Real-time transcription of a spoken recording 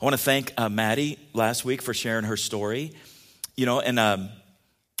I want to thank Maddie last week for sharing her story. And I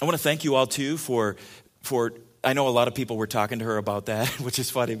want to thank you all too for I know a lot of people were talking to her about that, which is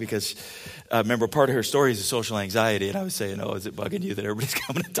funny because remember, part of her story is social anxiety. And I was saying, is it bugging you that everybody's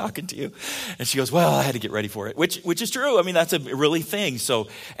coming and talking to you? And she goes, well, I had to get ready for it, which is true. I mean, that's a really thing. So,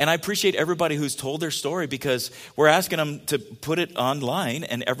 and I appreciate everybody who's told their story because we're asking them to put it online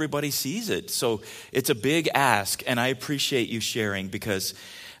and everybody sees it. So it's a big ask. And I appreciate you sharing because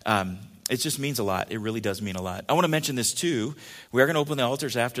it just means a lot. It really does mean a lot. I want to mention this too. We are going to open the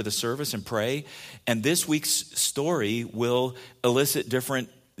altars after the service and pray. And this week's story will elicit different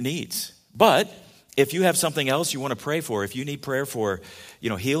needs. But if you have something else you want to pray for, if you need prayer for,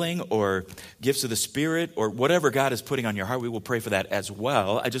 healing or gifts of the Spirit or whatever God is putting on your heart, we will pray for that as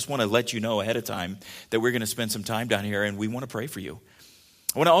well. I just want to let you know ahead of time that we're going to spend some time down here and we want to pray for you.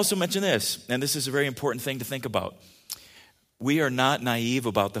 I want to also mention this, and this is a very important thing to think about. We are not naive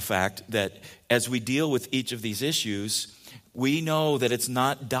about the fact that as we deal with each of these issues, we know that it's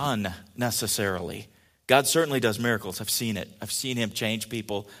not done necessarily. God certainly does miracles. I've seen it. I've seen him change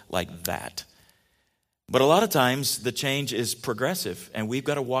people like that. But a lot of times the change is progressive and we've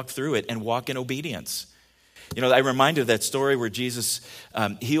got to walk through it and walk in obedience. I'm reminded of that story where Jesus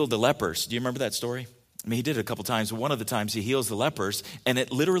healed the lepers. Do you remember that story? I mean, he did it a couple times. But one of the times he heals the lepers and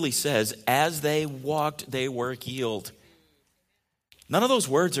it literally says, as they walked, they were healed. None of those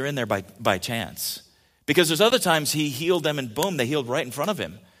words are in there by chance. Because there's other times he healed them and boom, they healed right in front of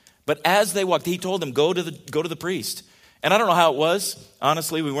him. But as they walked, he told them, go to the priest. And I don't know how it was.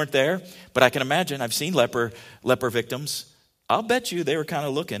 Honestly, we weren't there. But I can imagine, I've seen leper victims. I'll bet you they were kind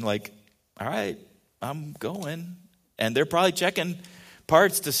of looking like, all right, I'm going. And they're probably checking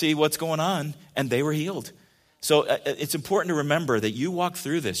parts to see what's going on. And they were healed. So it's important to remember that you walk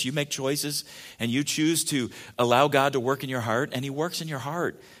through this. You make choices and you choose to allow God to work in your heart, and he works in your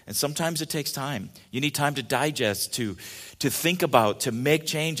heart. And sometimes it takes time. You need time to digest, to think about, to make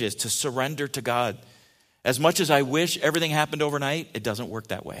changes, to surrender to God. As much as I wish everything happened overnight, it doesn't work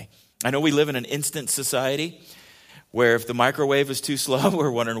that way. I know we live in an instant society where if the microwave is too slow,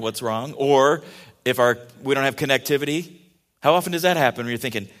 we're wondering what's wrong. Or if we don't have connectivity, how often does that happen when you're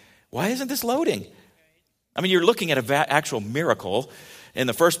thinking, why isn't this loading? I mean, you're looking at an actual miracle in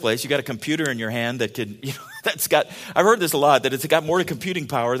the first place. You got a computer in your hand that could, I've heard this a lot, that it's got more computing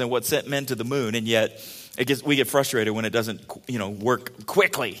power than what sent men to the moon. And yet we get frustrated when it doesn't, work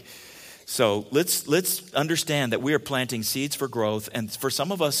quickly. So let's understand that we are planting seeds for growth. And for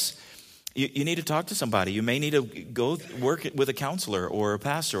some of us, you need to talk to somebody. You may need to go work with a counselor or a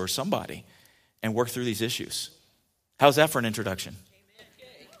pastor or somebody and work through these issues. How's that for an introduction?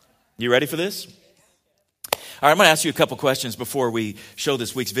 You ready for this? All right, I'm going to ask you a couple questions before we show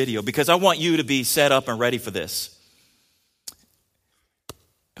this week's video because I want you to be set up and ready for this.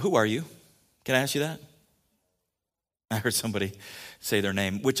 Who are you? Can I ask you that? I heard somebody say their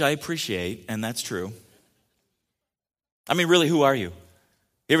name, which I appreciate, and that's true. I mean, really, who are you?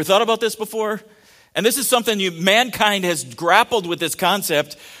 You ever thought about this before? And this is something mankind has grappled with this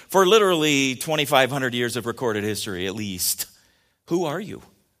concept for literally 2,500 years of recorded history, at least. Who are you?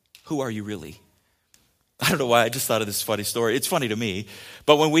 Who are you really? I don't know why, I just thought of this funny story. It's funny to me.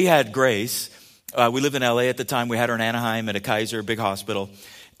 But when we had Grace, we lived in LA at the time. We had her in Anaheim at a Kaiser big hospital.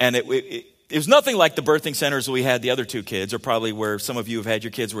 And it was nothing like the birthing centers we had the other two kids, or probably where some of you have had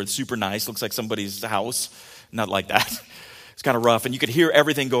your kids where it's super nice, looks like somebody's house. Not like that. It's kind of rough. And you could hear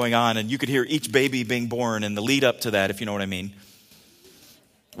everything going on, and you could hear each baby being born and the lead up to that, if you know what I mean,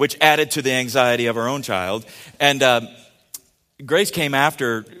 which added to the anxiety of our own child. And Grace came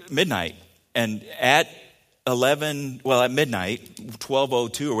after midnight, and at midnight,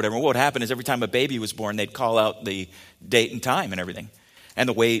 12:02 or whatever, what would happen is every time a baby was born, they'd call out the date and time and everything, and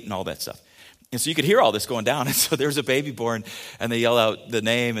the weight and all that stuff. And so you could hear all this going down. And so there's a baby born, and they yell out the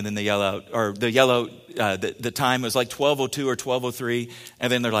name, and then they yell out, the time. It was like 12:02 or 12:03,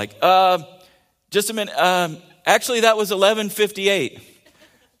 and then they're like, just a minute, actually that was 11:58.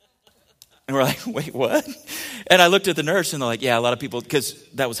 And we're like, wait, what? And I looked at the nurse, and they're like, yeah, a lot of people, because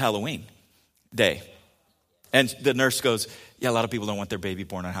that was Halloween day. And the nurse goes, yeah, a lot of people don't want their baby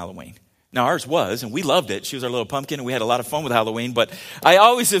born on Halloween. Now, ours was, and we loved it. She was our little pumpkin, and we had a lot of fun with Halloween. But I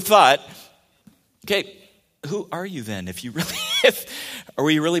always have thought, okay, who are you then? Are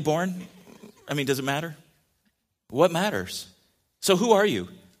we really born? I mean, does it matter? What matters? So who are you?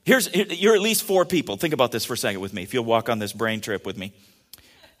 You're at least four people. Think about this for a second with me, if you'll walk on this brain trip with me.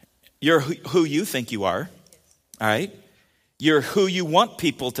 You're who you think you are, all right? You're who you want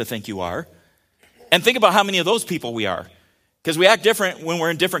people to think you are. And think about how many of those people we are. Because we act different when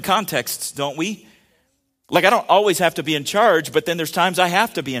we're in different contexts, don't we? Like, I don't always have to be in charge, but then there's times I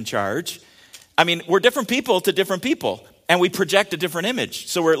have to be in charge. I mean, we're different people to different people, and we project a different image.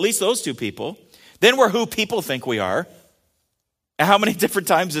 So we're at least those two people. Then we're who people think we are. And how many different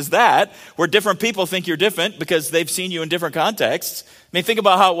times is that, where different people think you're different because they've seen you in different contexts? I mean, think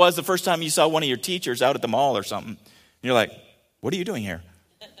about how it was the first time you saw one of your teachers out at the mall or something. And you're like, what are you doing here?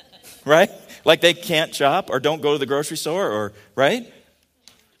 Right? Like they can't shop or don't go to the grocery store, or right?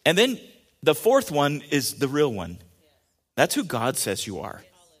 And then the fourth one is the real one. That's who God says you are.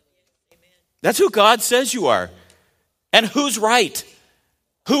 That's who God says you are. And who's right?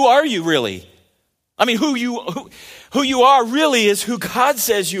 Who are you really? I mean, who you are really is who God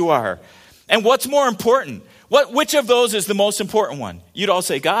says you are. And what's more important? Which of those is the most important one? You'd all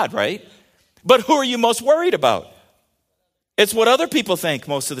say God, right? But who are you most worried about? It's what other people think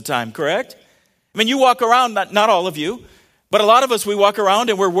most of the time, correct? I mean, you walk around, not all of you, but a lot of us, we walk around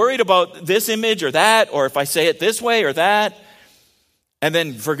and we're worried about this image or that, or if I say it this way or that. And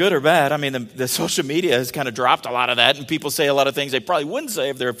then for good or bad, I mean, the social media has kind of dropped a lot of that, and people say a lot of things they probably wouldn't say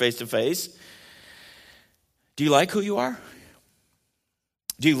if they were face-to-face. Do you like who you are?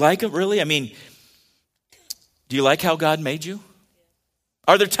 Do you like it really? I mean, do you like how God made you?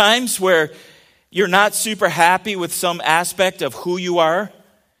 Are there times where you're not super happy with some aspect of who you are?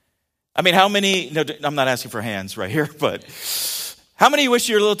 I mean, how many, no, I'm not asking for hands right here, but how many wish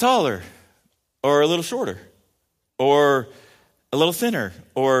you're a little taller or a little shorter or a little thinner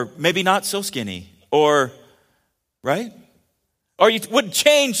or maybe not so skinny or, right? Or you would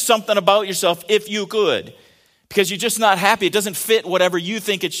change something about yourself if you could because you're just not happy. It doesn't fit whatever you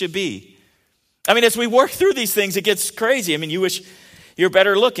think it should be. I mean, as we work through these things, it gets crazy. I mean, you wish you're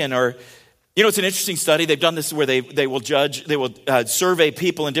better looking, or you know, it's an interesting study. They've done this where they will survey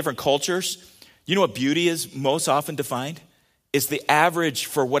people in different cultures. You know what beauty is most often defined? Is the average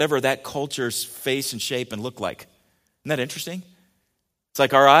for whatever that culture's face and shape and look like. Isn't that interesting? It's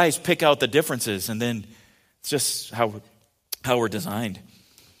like our eyes pick out the differences, and then it's just how we're designed.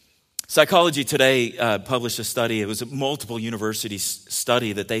 Psychology Today published a study. It was a multiple university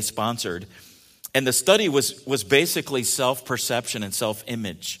study that they sponsored. And the study was basically self-perception and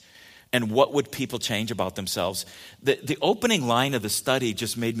self-image. And what would people change about themselves? The opening line of the study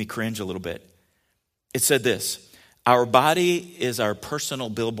just made me cringe a little bit. It said this: our body is our personal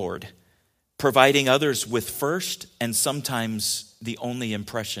billboard, providing others with first and sometimes the only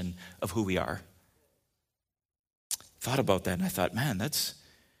impression of who we are. Thought about that and I thought, man, that's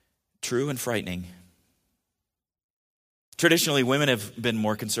true and frightening. Traditionally, women have been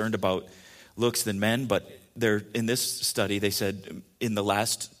more concerned about looks than men, but in this study, they said in the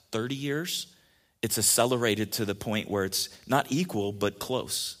last 30 years, it's accelerated to the point where it's not equal, but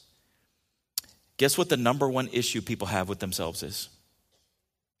close. Guess what the number one issue people have with themselves is?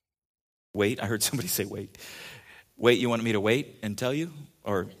 Wait, I heard somebody say wait. Wait, you want me to wait and tell you?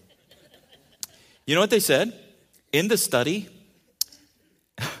 Or, you know what they said? In the study,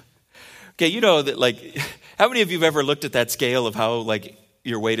 okay, you know that, like, how many of you have ever looked at that scale of how, like,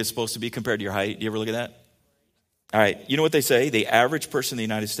 your weight is supposed to be compared to your height? Do you ever look at that? All right, you know what they say? The average person in the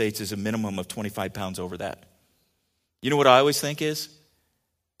United States is a minimum of 25 pounds over that. You know what I always think is?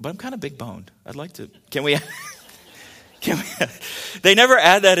 But I'm kind of big boned. I'd like to, can we, they never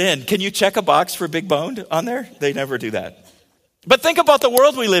add that in. Can you check a box for big boned on there? They never do that. But think about the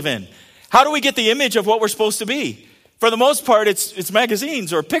world we live in. How do we get the image of what we're supposed to be? For the most part, it's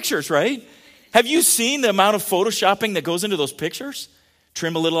magazines or pictures, right? Have you seen the amount of photoshopping that goes into those pictures?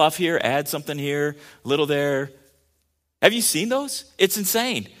 Trim a little off here, add something here, a little there. Have you seen those? It's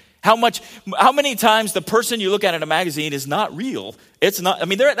insane. How many times the person you look at in a magazine is not real? It's not, I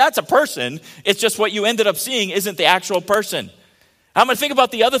mean, that's a person. It's just what you ended up seeing isn't the actual person. I'm going to think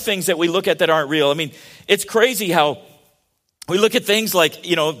about the other things that we look at that aren't real. I mean, it's crazy how we look at things like,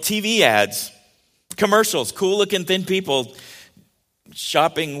 you know, TV ads, commercials, cool looking thin people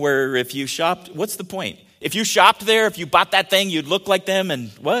shopping where if you shopped, what's the point? If you shopped there, if you bought that thing, you'd look like them and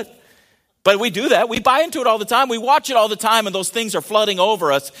what? But we do that. We buy into it all the time. We watch it all the time, and those things are flooding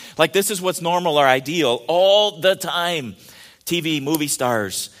over us like this is what's normal or ideal all the time. TV, movie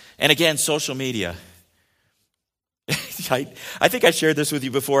stars, and again, social media. I think I shared this with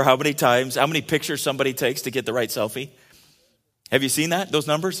you before, how many pictures somebody takes to get the right selfie. Have you seen that, those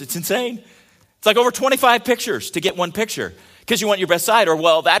numbers? It's insane. It's like over 25 pictures to get one picture because you want your best side, or,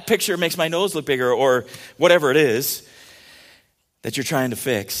 well, that picture makes my nose look bigger, or whatever it is that you're trying to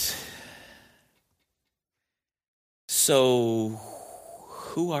fix. So,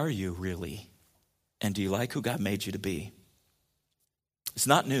 who are you really? And do you like who God made you to be? It's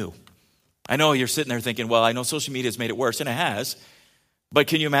not new. I know you're sitting there thinking, well, I know social media has made it worse, and it has. But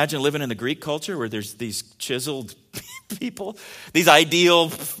can you imagine living in the Greek culture where there's these chiseled people, these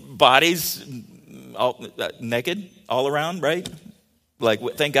ideal bodies, all, naked all around, right? Like,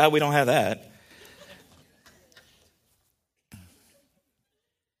 thank God we don't have that.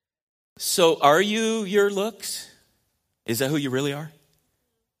 So are you your looks? Is that who you really are?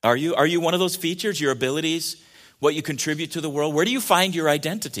 Are you one of those features, your abilities, what you contribute to the world? Where do you find your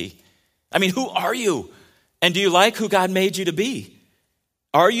identity? I mean, who are you? And do you like who God made you to be?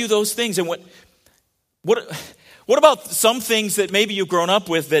 Are you those things? And what about some things that maybe you've grown up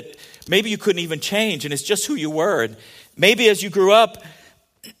with that maybe you couldn't even change, and it's just who you were? And maybe as you grew up,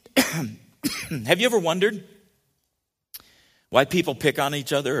 have you ever wondered why people pick on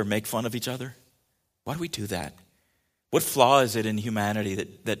each other or make fun of each other? Why do we do that? What flaw is it in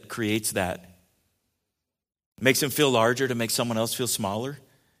humanity that creates that? Makes them feel larger to make someone else feel smaller?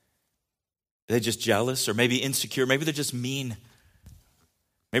 Are they just jealous, or maybe insecure? Maybe they're just mean.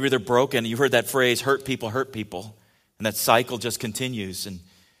 Maybe they're broken. You've heard that phrase, hurt people, and that cycle just continues, and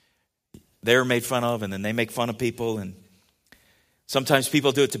they're made fun of, and then they make fun of people, and sometimes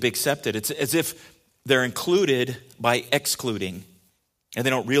people do it to be accepted. It's as if they're included by excluding, and they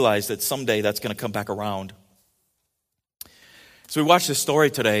don't realize that someday that's going to come back around. So we watched this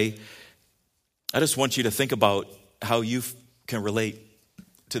story today. I just want you to think about how you can relate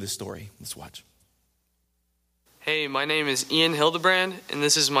to this story. Let's watch. Hey, my name is Ian Hildebrand, and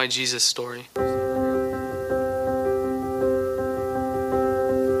this is my Jesus story.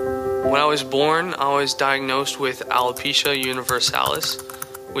 When I was born, I was diagnosed with alopecia universalis,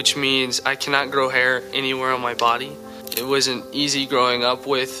 which means I cannot grow hair anywhere on my body. It wasn't easy growing up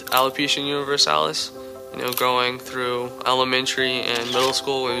with alopecia universalis. Growing through elementary and middle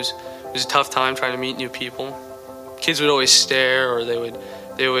school, it was a tough time trying to meet new people. Kids would always stare, or they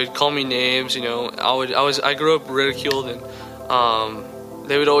would call me names. I grew up ridiculed, and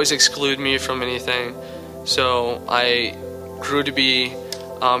they would always exclude me from anything. So I grew to be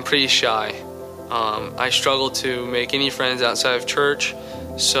pretty shy. I struggled to make any friends outside of church,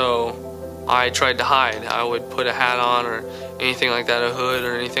 so I tried to hide. I would put a hat on or anything like that, a hood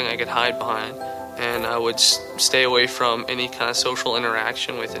or anything I could hide behind, and I would stay away from any kind of social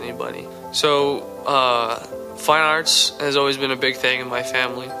interaction with anybody. So fine arts has always been a big thing in my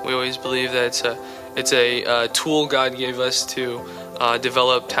family. We always believe that it's a tool God gave us to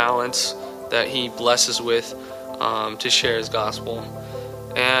develop talents that He blesses with to share His gospel.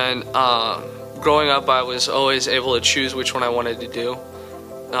 And growing up, I was always able to choose which one I wanted to do.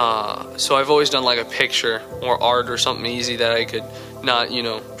 So I've always done like a picture or art or something easy that I could not,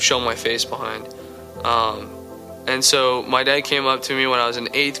 show my face behind. And so my dad came up to me when I was in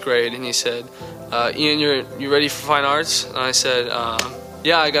 8th grade, and he said, Ian, you ready for fine arts? And I said,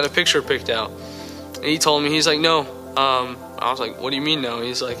 yeah, I got a picture picked out. And he told me, he's like, no. I was like, what do you mean no?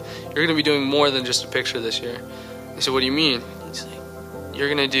 He's like, you're going to be doing more than just a picture this year. He said, what do you mean? He's like, you're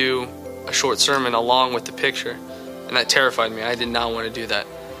going to do a short sermon along with the picture. And that terrified me. I did not want to do that.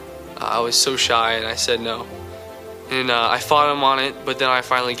 I was so shy, and I said no. And I fought him on it, but then I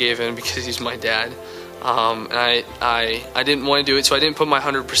finally gave in because he's my dad. And I didn't want to do it, so I didn't put my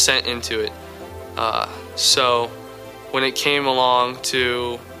 100% into it. So when it came along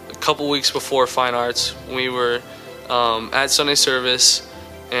to a couple weeks before fine arts, we were at Sunday service,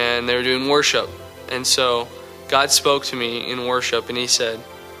 and they were doing worship. And so God spoke to me in worship, and He said,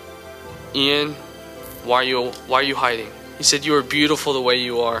 Ian, why are you hiding? He said, you are beautiful the way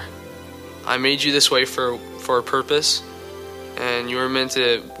you are. I made you this way for a purpose, and you were meant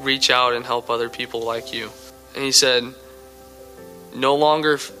to reach out and help other people like you. And He said, no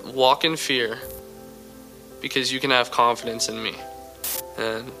longer walk in fear, because you can have confidence in me.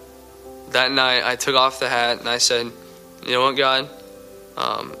 And that night I took off the hat and I said, you know what, God,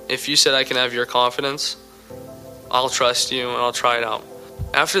 if you said I can have your confidence, I'll trust you and I'll try it out.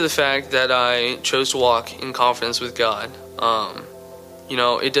 After the fact that I chose to walk in confidence with God,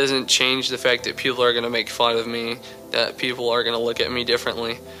 it doesn't change the fact that people are going to make fun of me, that people are going to look at me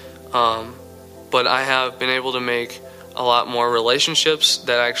differently. But I have been able to make a lot more relationships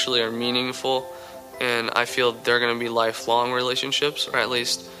that actually are meaningful, and I feel they're going to be lifelong relationships, or at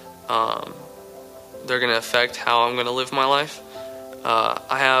least they're going to affect how I'm going to live my life.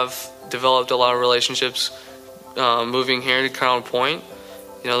 I have developed a lot of relationships moving here to Crown Point.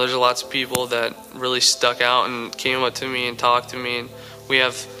 There's lots of people that really stuck out and came up to me and talked to me, and we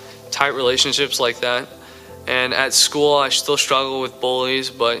have tight relationships like that. And at school, I still struggle with bullies,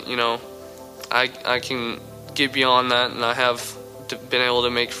 but I can get beyond that, and I have been able to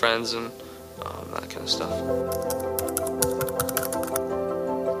make friends and that kind of stuff.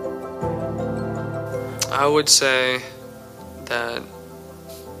 I would say that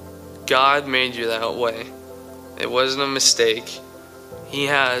God made you that way. It wasn't a mistake. He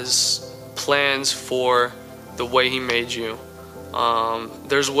has plans for the way he made you.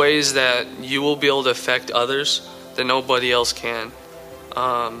 There's ways that you will be able to affect others that nobody else can.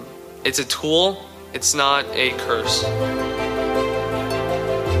 It's a tool. It's not a curse.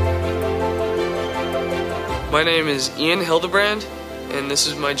 My name is Ian Hildebrand, and this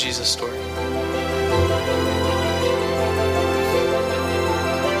is my Jesus story.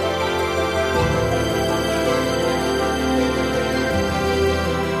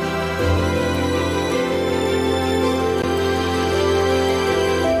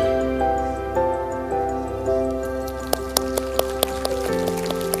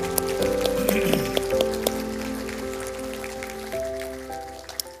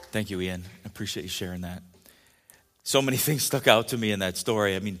 Thank you, Ian. I appreciate you sharing that. So many things stuck out to me in that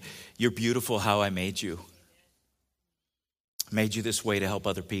story. I mean, you're beautiful how I made you. I made you this way to help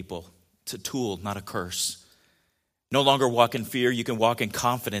other people. It's a tool, not a curse. No longer walk in fear. You can walk in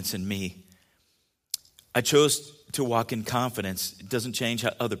confidence in me. I chose to walk in confidence. It doesn't change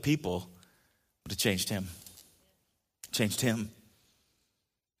other people, but it changed him. It changed him.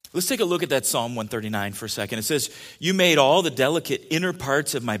 Let's take a look at that Psalm 139 for a second. It says, you made all the delicate inner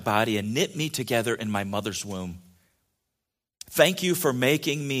parts of my body and knit me together in my mother's womb. Thank you for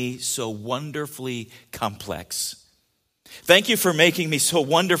making me so wonderfully complex. Thank you for making me so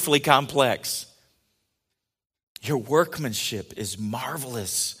wonderfully complex. Your workmanship is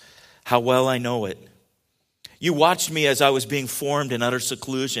marvelous. How well I know it. You watched me as I was being formed in utter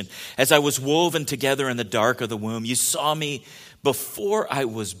seclusion, as I was woven together in the dark of the womb. You saw me before I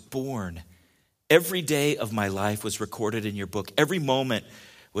was born. Every day of my life was recorded in your book. Every moment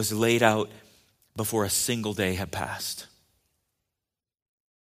was laid out before a single day had passed.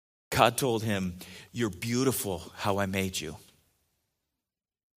 God told him, you're beautiful how I made you.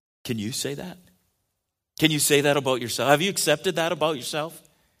 Can you say that? Can you say that about yourself? Have you accepted that about yourself?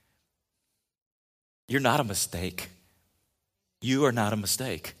 You're not a mistake. You are not a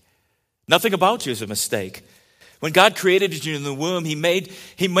mistake. Nothing about you is a mistake. When God created you in the womb, He made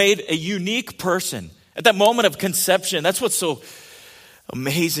a unique person. At that moment of conception, that's what's so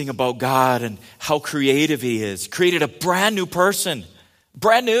amazing about God and how creative He is. Created a brand new person.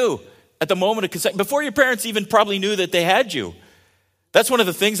 Brand new at the moment of conception. Before your parents even probably knew that they had you. That's one of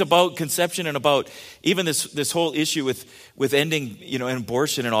the things about conception and about even this whole issue with ending, an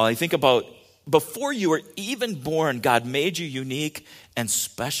abortion and all. I think about before you were even born, God made you unique and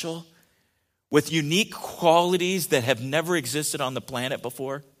special, with unique qualities that have never existed on the planet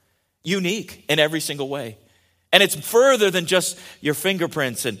before. Unique in every single way. And it's further than just your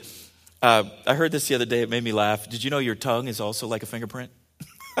fingerprints. And I heard this the other day. It made me laugh. Did you know your tongue is also like a fingerprint?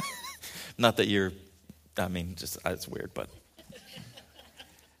 Not that it's weird, but.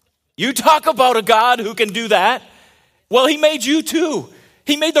 You talk about a God who can do that. Well, He made you too.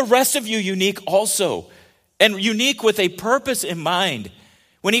 He made the rest of you unique also. And unique with a purpose in mind.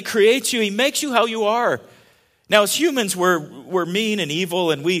 When He creates you, He makes you how you are. Now, as humans, we're mean and evil,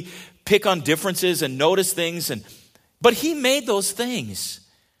 and we pick on differences and notice things. But He made those things.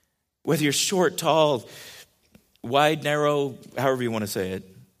 Whether you're short, tall, wide, narrow, however you want to say it.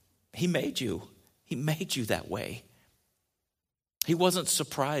 He made you. He made you that way. He wasn't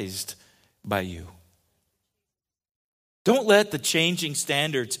surprised by you. Don't let the changing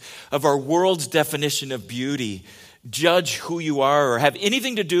standards of our world's definition of beauty judge who you are or have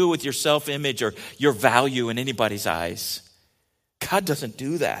anything to do with your self-image or your value in anybody's eyes. God doesn't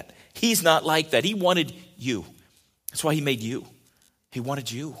do that. He's not like that. He wanted you. That's why He made you. He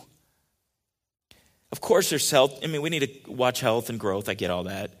wanted you. Of course, there's health. We need to watch health and growth. I get all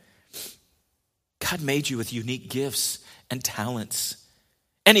that. God made you with unique gifts and talents.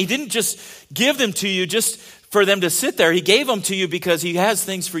 And He didn't just give them to you just for them to sit there. He gave them to you because He has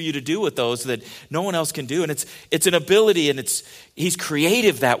things for you to do with those that no one else can do. And it's an ability, and He's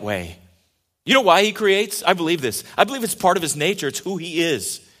creative that way. You know why He creates? I believe this. I believe it's part of His nature. It's who He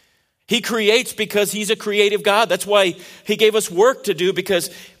is. He creates because He's a creative God. That's why He gave us work to do, because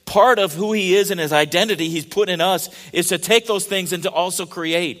part of who He is and His identity He's put in us is to take those things and to also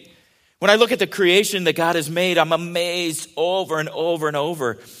create. When I look at the creation that God has made, I'm amazed over and over and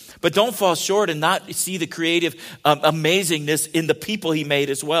over. But don't fall short and not see the creative amazingness in the people He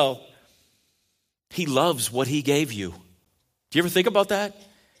made as well. He loves what He gave you. Do you ever think about that?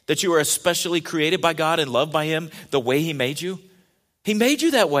 That you are especially created by God and loved by Him the way He made you? He made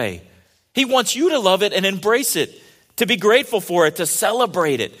you that way. He wants you to love it and embrace it, to be grateful for it, to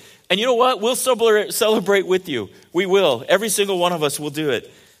celebrate it. And you know what? We'll celebrate with you. We will. Every single one of us will do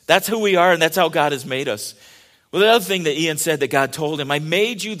it. That's who we are, and that's how God has made us. Well, the other thing that Ian said that God told him, I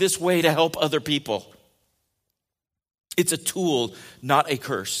made you this way to help other people. It's a tool, not a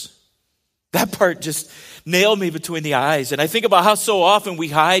curse. That part just nailed me between the eyes. And I think about how so often we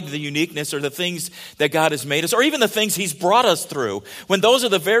hide the uniqueness or the things that God has made us, or even the things he's brought us through, when those are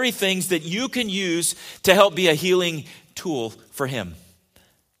the very things that you can use to help be a healing tool for him.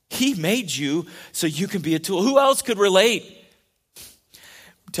 He made you so you can be a tool. Who else could relate?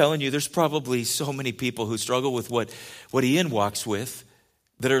 I'm telling you, there's probably so many people who struggle with what Ian walks with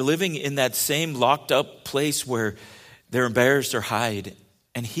that are living in that same locked up place where they're embarrassed or hide.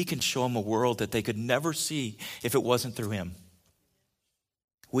 And he can show them a world that they could never see if it wasn't through him.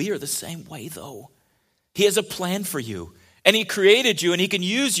 We are the same way, though. He has a plan for you. And he created you, and he can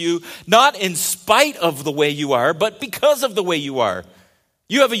use you not in spite of the way you are, but because of the way you are.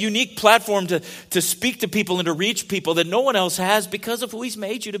 You have a unique platform to speak to people and to reach people that no one else has because of who he's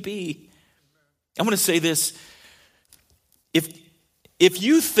made you to be. I'm going to say this. If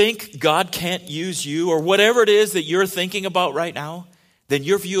you think God can't use you, or whatever it is that you're thinking about right now, then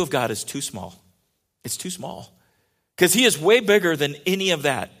your view of God is too small. It's too small. Because he is way bigger than any of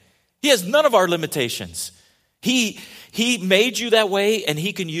that. He has none of our limitations. He made you that way, and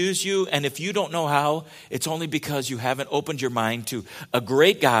he can use you. And if you don't know how, it's only because you haven't opened your mind to a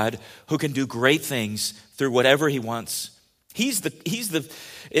great God who can do great things through whatever he wants. In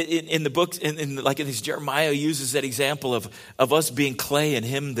the book, like in this, Jeremiah uses that example of us being clay and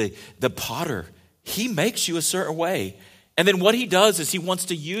him the potter. He makes you a certain way. And then what he does is he wants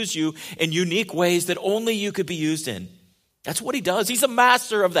to use you in unique ways that only you could be used in. That's what he does. He's a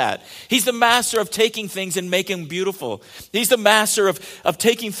master of that. He's the master of taking things and making them beautiful. He's the master of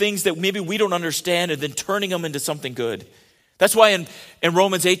taking things that maybe we don't understand and then turning them into something good. That's why in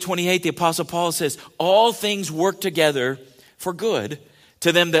Romans 8:28, the Apostle Paul says, all things work together for good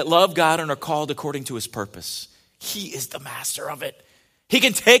to them that love God and are called according to his purpose. He is the master of it. He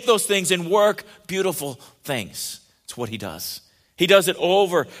can take those things and work beautiful things. It's what he does. He does it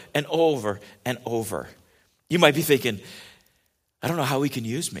over and over and over. You might be thinking, I don't know how he can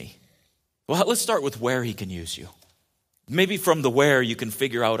use me. Well, let's start with where he can use you. Maybe from the where you can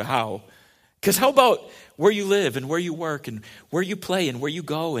figure out how. Because how about where you live and where you work and where you play and where you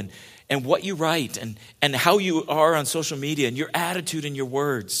go and what you write and how you are on social media and your attitude and your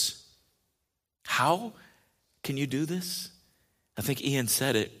words. How can you do this? I think Ian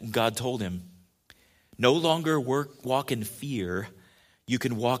said it when God told him. No longer walk in fear. You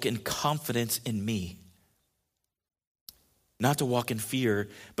can walk in confidence in me. Not to walk in fear,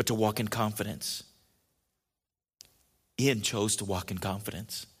 but to walk in confidence. Ian chose to walk in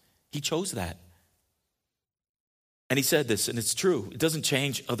confidence. He chose that. And he said this, and it's true. It doesn't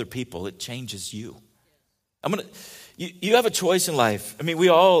change other people. It changes you. You have a choice in life. I mean, we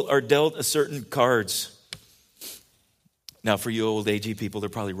all are dealt a certain cards. Now, for you old AG people, they're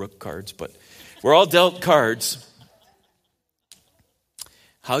probably rook cards, but we're all dealt cards.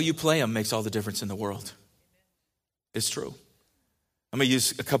 How you play them makes all the difference in the world. It's true. I'm going to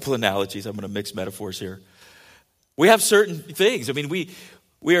use a couple analogies. I'm going to mix metaphors here. We have certain things. I mean,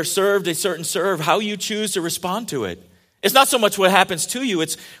 we are served a certain serve. How you choose to respond to it. It's not so much what happens to you.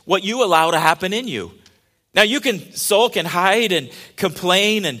 It's what you allow to happen in you. Now, you can sulk and hide and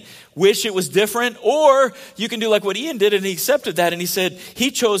complain and wish it was different, or you can do like what Ian did, and he accepted that, and he said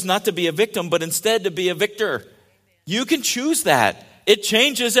he chose not to be a victim, but instead to be a victor. You can choose that. It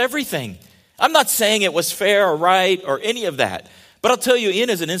changes everything. I'm not saying it was fair or right or any of that, but I'll tell you, Ian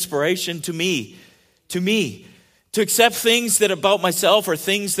is an inspiration to me, to accept things that about myself or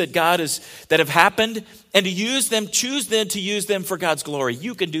things that that have happened, and to choose them to use them for God's glory.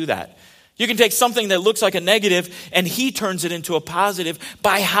 You can do that. You can take something that looks like a negative and he turns it into a positive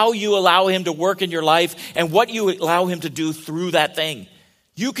by how you allow him to work in your life and what you allow him to do through that thing.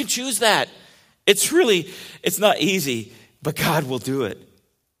 You can choose that. It's not easy, but God will do it.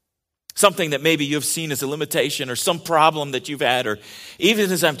 Something that maybe you've seen as a limitation or some problem that you've had, or even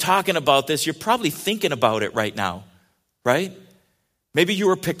as I'm talking about this, you're probably thinking about it right now, right? Maybe you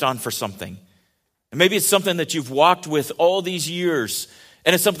were picked on for something. And maybe it's something that you've walked with all these years.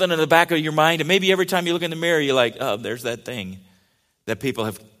 And it's something in the back of your mind. And maybe every time you look in the mirror, you're like, oh, there's that thing that people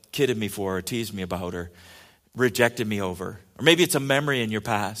have kidded me for or teased me about or rejected me over. Or maybe it's a memory in your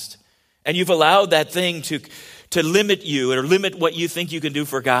past. And you've allowed that thing to limit you or limit what you think you can do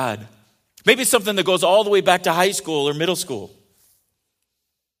for God. Maybe it's something that goes all the way back to high school or middle school.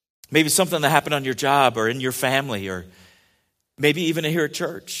 Maybe it's something that happened on your job or in your family or maybe even here at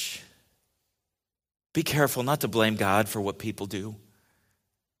church. Be careful not to blame God for what people do.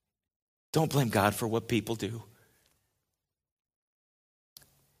 Don't blame God for what people do.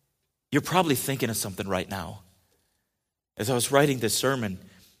 You're probably thinking of something right now. As I was writing this sermon,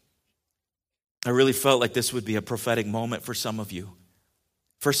 I really felt like this would be a prophetic moment for some of you.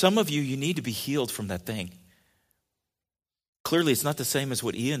 For some of you, you need to be healed from that thing. Clearly, it's not the same as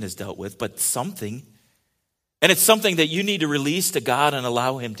what Ian has dealt with, but something. And it's something that you need to release to God and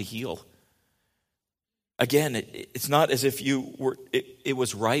allow him to heal. Again, it's not as if it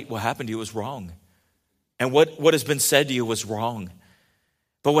was right. What happened to you was wrong. And what has been said to you was wrong.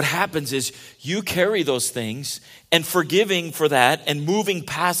 But what happens is you carry those things, and forgiving for that and moving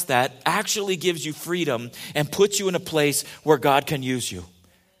past that actually gives you freedom and puts you in a place where God can use you.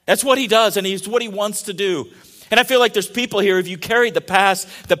 That's what he does, and it's what he wants to do. And I feel like there's people here, if you carried the past,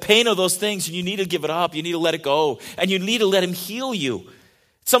 the pain of those things, and you need to give it up, you need to let it go, and you need to let him heal you.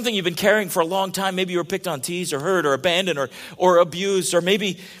 It's something you've been carrying for a long time. Maybe you were picked on, teased, or hurt, or abandoned, or abused, or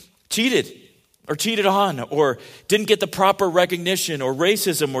maybe cheated. Or cheated on, or didn't get the proper recognition, or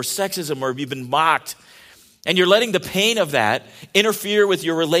racism, or sexism, or you've been mocked. And you're letting the pain of that interfere with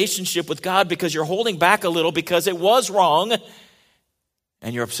your relationship with God because you're holding back a little because it was wrong,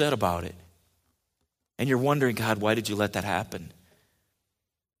 and you're upset about it. And you're wondering, God, why did you let that happen?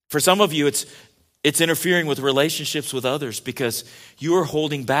 For some of you, it's interfering with relationships with others because you're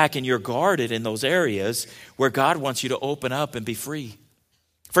holding back and you're guarded in those areas where God wants you to open up and be free.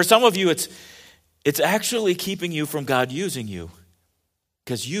 For some of you, it's actually keeping you from God using you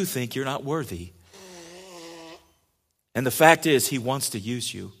because you think you're not worthy. And the fact is, he wants to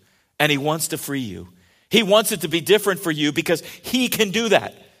use you and he wants to free you. He wants it to be different for you because he can do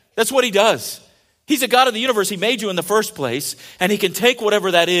that. That's what he does. He's a God of the universe. He made you in the first place, and he can take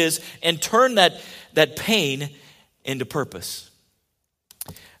whatever that is and turn that pain into purpose.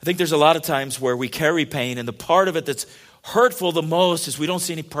 I think there's a lot of times where we carry pain, and the part of it that's hurtful the most is we don't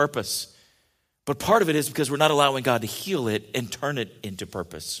see any purpose. But part of it is because we're not allowing God to heal it and turn it into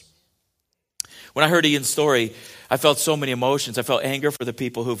purpose. When I heard Ian's story, I felt so many emotions. I felt anger for the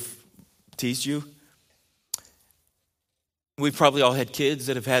people who've teased you. We've probably all had kids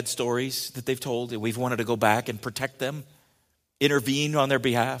that have had stories that they've told, and we've wanted to go back and protect them, intervene on their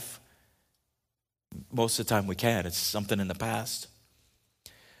behalf. Most of the time we can't. It's something in the past.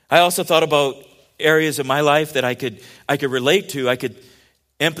 I also thought about areas of my life that I could relate to. I could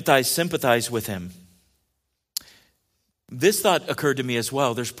empathize, sympathize with him. This thought occurred to me as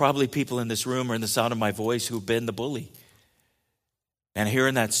well. There's probably people in this room or in the sound of my voice who've been the bully. And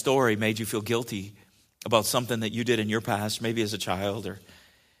hearing that story made you feel guilty about something that you did in your past, maybe as a child or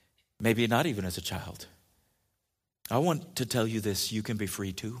maybe not even as a child. I want to tell you this, you can be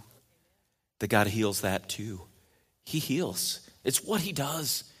free too. That God heals that too. He heals. It's what he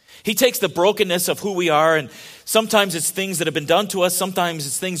does. He takes the brokenness of who we are, and sometimes it's things that have been done to us, sometimes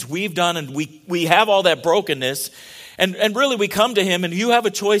it's things we've done, and we have all that brokenness, and really we come to him, and you have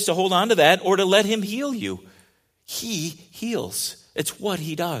a choice to hold on to that or to let him heal you. He heals. It's what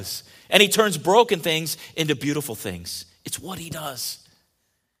he does. And he turns broken things into beautiful things. It's what he does.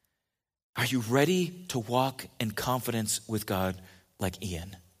 Are you ready to walk in confidence with God like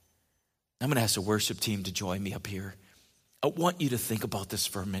Ian? I'm going to ask the worship team to join me up here. I want you to think about this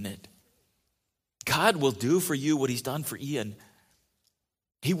for a minute. God will do for you what he's done for Ian.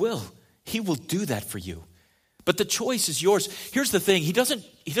 He will. He will do that for you. But the choice is yours. Here's the thing. He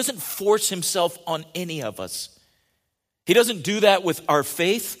doesn't force himself on any of us. He doesn't do that with our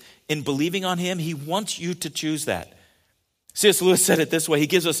faith in believing on him. He wants you to choose that. C.S. Lewis said it this way. He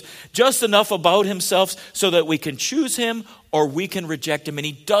gives us just enough about himself so that we can choose him or we can reject him. And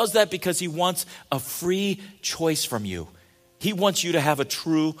he does that because he wants a free choice from you. He wants you to have a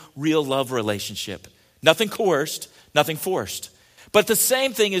true, real love relationship. Nothing coerced, nothing forced. But the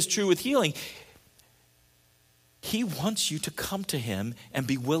same thing is true with healing. He wants you to come to him and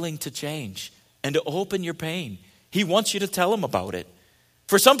be willing to change and to open your pain. He wants you to tell him about it.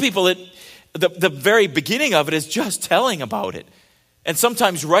 For some people, the very beginning of it is just telling about it. And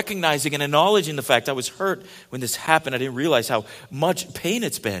sometimes recognizing and acknowledging the fact I was hurt when this happened. I didn't realize how much pain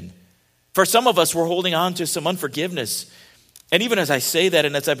it's been. For some of us, we're holding on to some unforgiveness. And even as I say that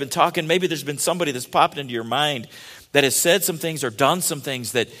and as I've been talking, maybe there's been somebody that's popped into your mind that has said some things or done some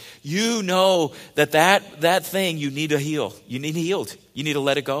things that you know that thing you need to heal. You need healed. You need to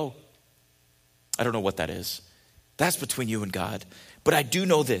let it go. I don't know what that is. That's between you and God. But I do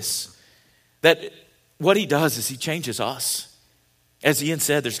know this, that what he does is he changes us. As Ian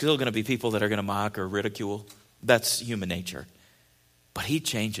said, there's still going to be people that are going to mock or ridicule. That's human nature. But he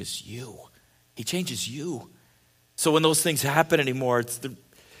changes you. He changes you. So when those things happen anymore,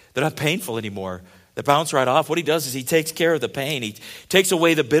 they're not painful anymore. They bounce right off. What he does is he takes care of the pain. He takes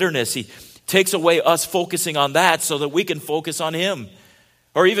away the bitterness. He takes away us focusing on that so that we can focus on him.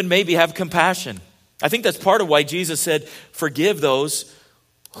 Or even maybe have compassion. I think that's part of why Jesus said, forgive those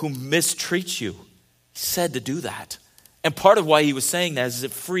who mistreat you. He said to do that. And part of why he was saying that is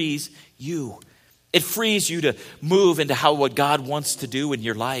it frees you. It frees you to move into what God wants to do in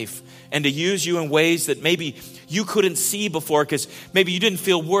your life and to use you in ways that maybe you couldn't see before because maybe you didn't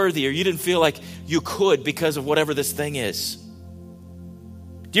feel worthy or you didn't feel like you could because of whatever this thing is.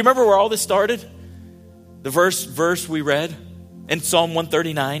 Do you remember where all this started? The verse we read in Psalm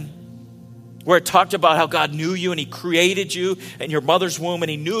 139, where it talked about how God knew you and he created you in your mother's womb and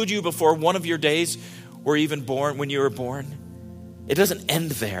he knew you before one of your days were even born, when you were born. It doesn't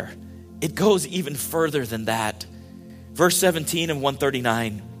end there. It goes even further than that. Verse 17 of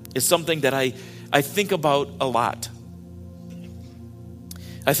 139 is something that I think about a lot.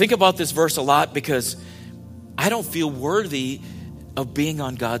 I think about this verse a lot because I don't feel worthy of being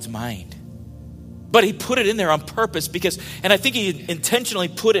on God's mind. But he put it in there on purpose because, and I think he intentionally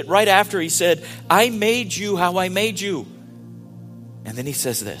put it right after he said, I made you how I made you. And then he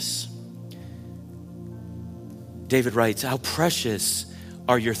says this. David writes, how precious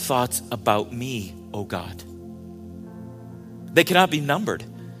are your thoughts about me, O God. They cannot be numbered.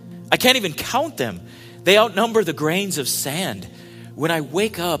 I can't even count them. They outnumber the grains of sand. When I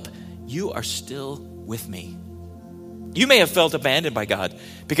wake up, you are still with me. You may have felt abandoned by God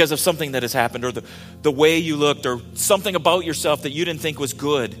because of something that has happened or the way you looked or something about yourself that you didn't think was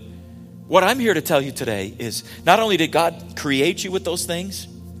good. What I'm here to tell you today is not only did God create you with those things,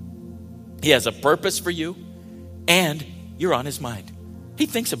 he has a purpose for you and you're on his mind. He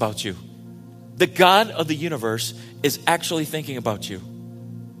thinks about you. The God of the universe is actually thinking about you.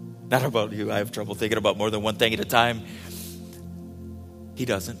 Not about you. I have trouble thinking about more than one thing at a time. He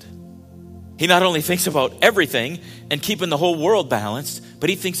doesn't. He not only thinks about everything and keeping the whole world balanced, but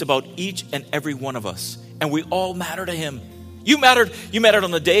he thinks about each and every one of us. And we all matter to him. You mattered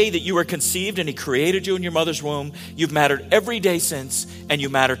on the day that you were conceived and he created you in your mother's womb. You've mattered every day since, and you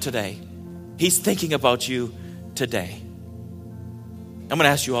matter today. He's thinking about you today. I'm going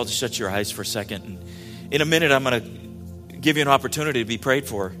to ask you all to shut your eyes for a second. And in a minute, I'm going to give you an opportunity to be prayed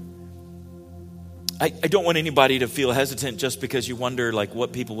for. I don't want anybody to feel hesitant just because you wonder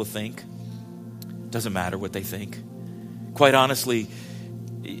what people will think. Doesn't matter what they think. Quite honestly,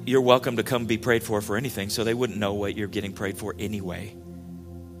 you're welcome to come be prayed for anything, so they wouldn't know what you're getting prayed for anyway.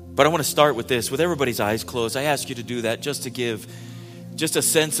 But I want to start with this. With everybody's eyes closed, I ask you to do that just to give just a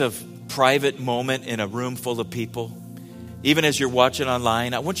sense of private moment in a room full of people. Even as you're watching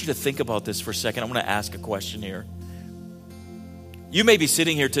online, I want you to think about this for a second. I'm going to ask a question here. You may be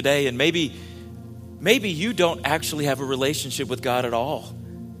sitting here today and maybe you don't actually have a relationship with God at all.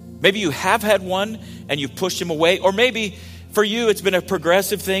 Maybe you have had one and you've pushed him away. Or maybe for you it's been a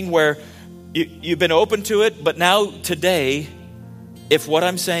progressive thing where you've been open to it. But now today, if what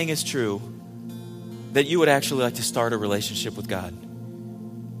I'm saying is true, that you would actually like to start a relationship with God.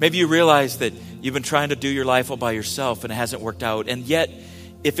 Maybe you realize that you've been trying to do your life all by yourself and it hasn't worked out. And yet,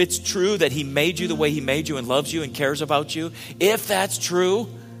 if it's true that he made you the way he made you and loves you and cares about you, if that's true,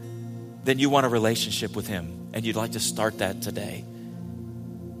 then you want a relationship with him and you'd like to start that today.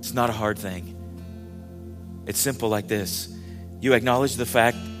 It's not a hard thing. It's simple like this. You acknowledge the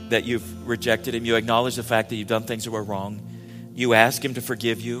fact that you've rejected him. You acknowledge the fact that you've done things that were wrong. You ask him to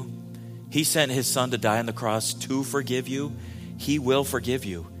forgive you. He sent his son to die on the cross to forgive you. He will forgive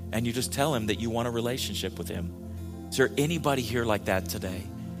you. And you just tell him that you want a relationship with him. Is there anybody here like that today?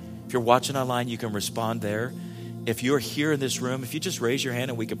 If you're watching online, you can respond there. If you're here in this room, if you just raise your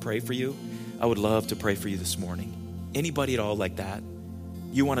hand and we can pray for you, I would love to pray for you this morning. Anybody at all like that?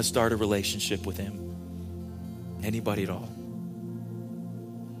 You want to start a relationship with him? Anybody at all?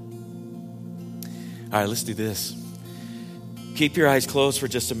 All right, let's do this. Keep your eyes closed for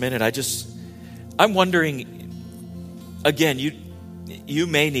just a minute. I'm wondering, again, you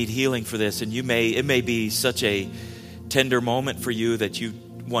may need healing for this, and it may be such a tender moment for you that you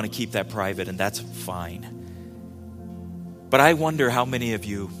want to keep that private, and that's fine. But I wonder how many of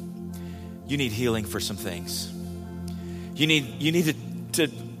you need healing for some things. You need to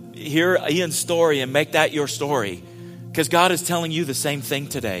hear Ian's story and make that your story, because God is telling you the same thing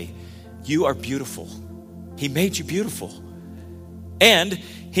today. You are beautiful. He made you beautiful. And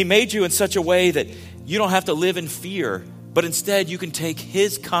he made you in such a way that you don't have to live in fear, but instead you can take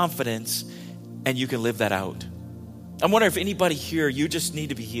his confidence and you can live that out. I'm wondering if anybody here, you just need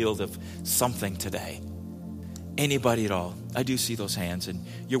to be healed of something today. Anybody at all? I do see those hands, and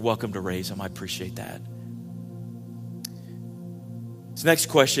you're welcome to raise them. I appreciate that. This next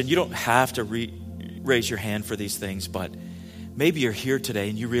question, you don't have to raise your hand for these things, but maybe you're here today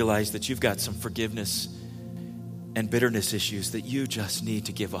and you realize that you've got some forgiveness and bitterness issues that you just need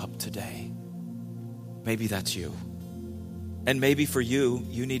to give up today. maybe that's you. And maybe for you,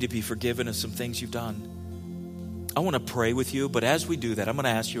 you need to be forgiven of some things you've done. I want to pray with you, but as we do that, I'm going to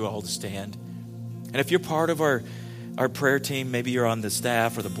ask you all to stand. And if you're part of our prayer team, maybe you're on the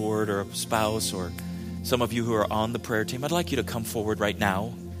staff or the board or a spouse or some of you who are on the prayer team, I'd like you to come forward right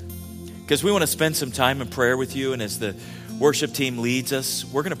now because we want to spend some time in prayer with you. And as the worship team leads us,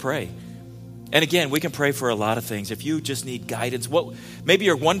 we're going to pray. And again, we can pray for a lot of things. If you just need guidance, maybe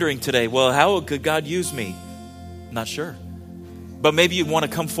you're wondering today, well, how could God use me? Not sure. But maybe you want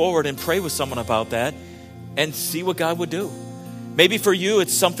to come forward and pray with someone about that and see what God would do. Maybe for you,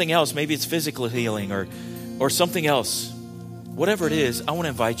 it's something else. Maybe it's physical healing or something else. Whatever it is, I want to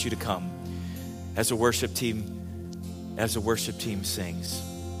invite you to come as the worship team sings.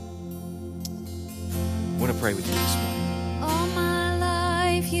 I want to pray with you this morning. All my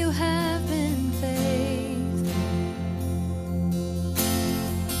life you have been faithful.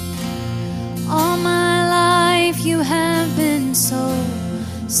 All my life you have been so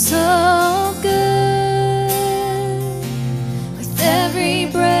good. With every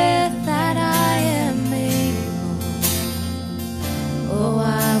breath that I am able, oh,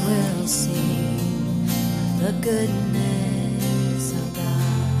 I will sing the goodness of God.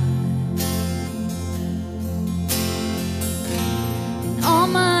 And all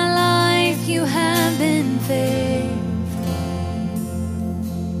my life you have been faithful.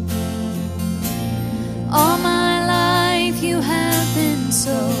 All my life you have been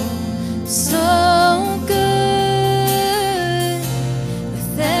so good.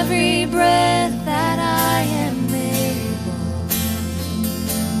 With every breath that I am able,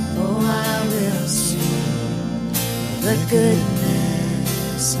 oh, I will sing the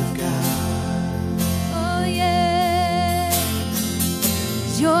goodness of God. Oh, yes.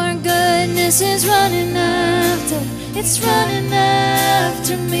 Your goodness is running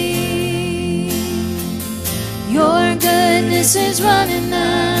after me. Your goodness is running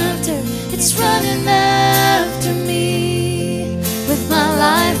after me. With my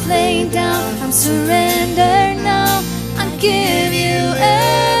life laid down, I'm surrendered now. I give you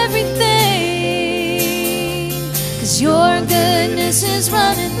everything. 'Cause your goodness is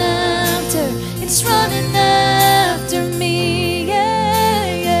running after me. Yeah,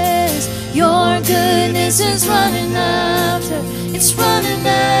 yes. Your goodness is running after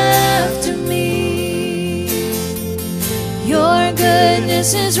me. Your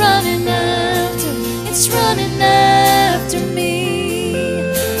goodness is running after me.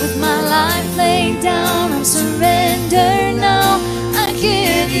 With my life laid down, I'm surrendered now. I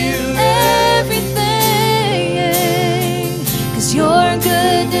give you everything. 'Cause your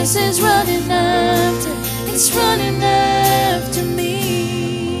goodness is running after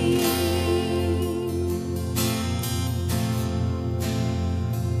me.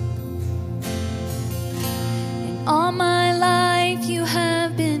 And all my life you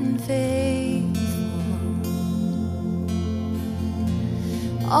have been faithful.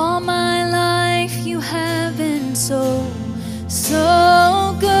 All my life you have been so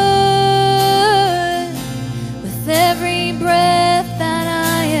good. With every breath that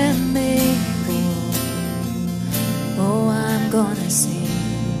I am able, oh, I'm gonna sing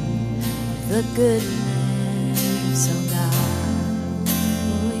the goodness of God.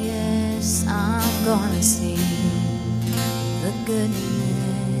 Oh, yes, I'm gonna sing the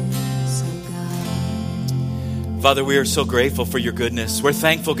goodness of God. Father, we are so grateful for your goodness. We're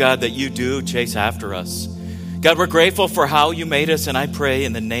thankful, God, that you do chase after us. God, we're grateful for how you made us, and I pray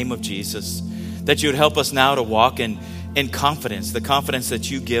in the name of Jesus that you would help us now to walk in confidence, the confidence that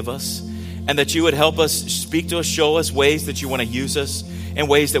you give us, and that you would help us, speak to us, show us ways that you want to use us in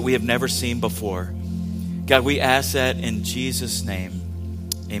ways that we have never seen before. God, we ask that in Jesus' name.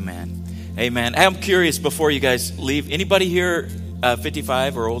 Amen. Amen. I'm curious before you guys leave, anybody here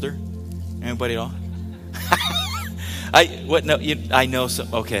 55 or older? Anybody at all? I know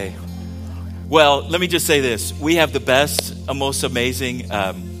some. Okay. Well, let me just say this. We have the best, most amazing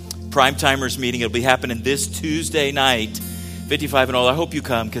Prime Timers meeting. It'll be happening this Tuesday night, 55 and older. I hope you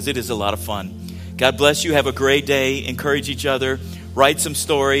come because it is a lot of fun. God bless you. Have a great day. Encourage each other. Write some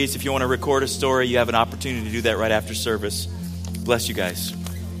stories. If you want to record a story, you have an opportunity to do that right after service. Bless you guys.